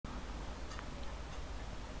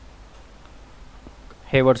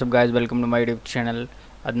Hey, what's up guys, welcome to my YouTube channel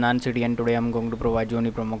Adnan City, and today I'm going to provide you a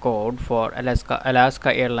promo code for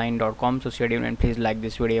alaskaairline.com. So stay tuned and please like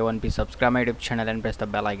this video and please subscribe my YouTube channel and press the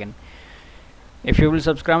bell icon. If you will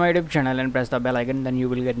subscribe my YouTube channel and press the bell icon, then you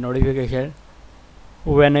will get notification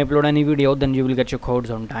when I upload any video, then you will get your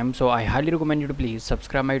codes on time. So I highly recommend you to please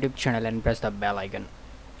subscribe my YouTube channel and press the bell icon.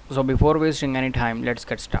 So before wasting any time, let's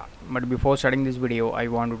get started. But before starting this video, I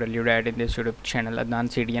want to tell you that in this YouTube channel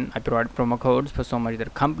Adnan City, I provide promo codes for so much other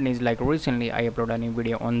companies. Like recently I uploaded a new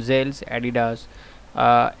video on Zales, Adidas,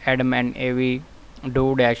 Adam and AV,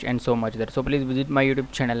 DoorDash and so much there. So please visit my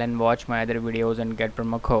YouTube channel and watch my other videos and get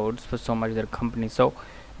promo codes for so much other companies. So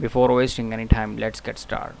before wasting any time, let's get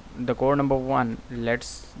started. The code number one,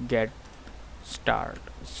 let's get started.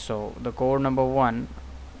 So the code number one,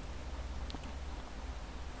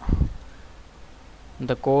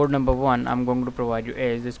 I'm going to provide you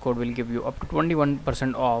is this code will give you up to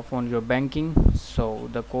 21% off on your banking. So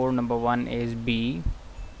the code number one is B,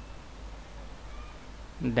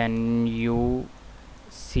 then U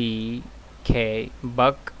C K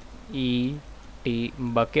buck, E T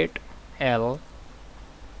bucket, L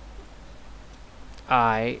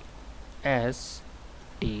I S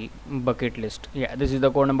T bucket list. Yeah, this is the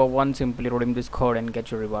code number one. Simply redeem this code and get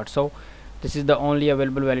your reward. So this is the only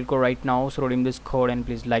available valid code right now. So redeem this code and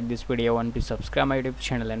please like this video and please subscribe my YouTube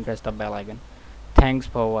channel and press the bell icon. Thanks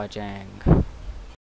for watching.